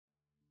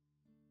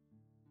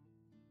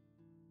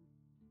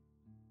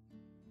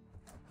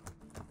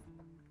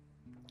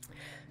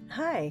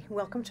Hi,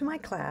 welcome to my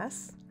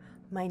class.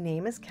 My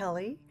name is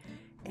Kelly,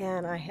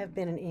 and I have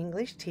been an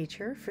English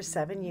teacher for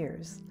 7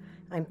 years.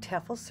 I'm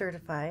TEFL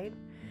certified,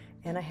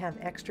 and I have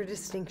extra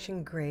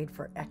distinction grade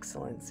for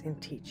excellence in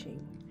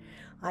teaching.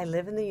 I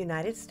live in the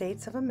United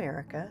States of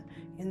America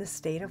in the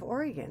state of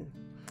Oregon.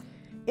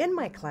 In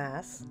my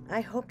class,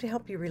 I hope to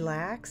help you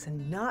relax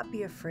and not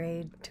be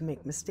afraid to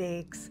make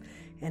mistakes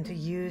and to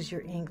use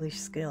your English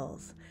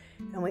skills.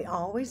 And we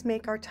always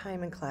make our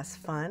time in class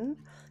fun,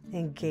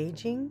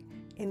 engaging,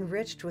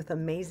 enriched with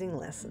amazing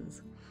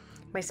lessons.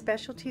 My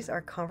specialties are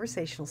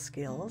conversational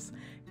skills,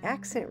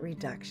 accent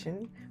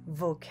reduction,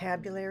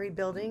 vocabulary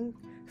building,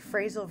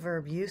 phrasal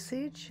verb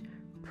usage,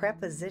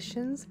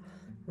 prepositions,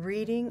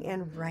 reading,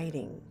 and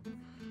writing.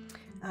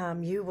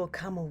 You will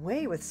come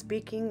away with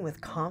speaking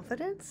with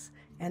confidence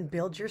and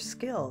build your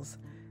skills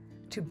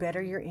to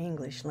better your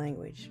English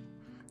language.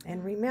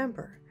 And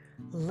remember,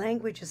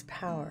 language is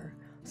power.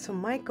 So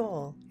my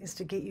goal is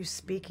to get you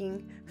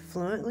speaking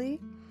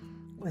fluently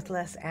with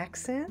less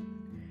accent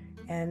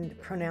and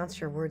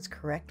pronounce your words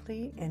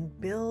correctly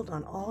and build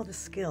on all the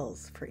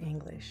skills for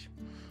English.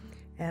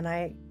 And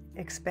I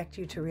expect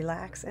you to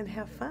relax and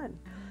have fun.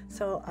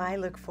 So I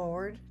look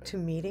forward to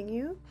meeting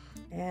you,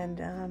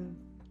 and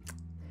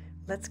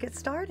let's get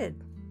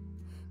started.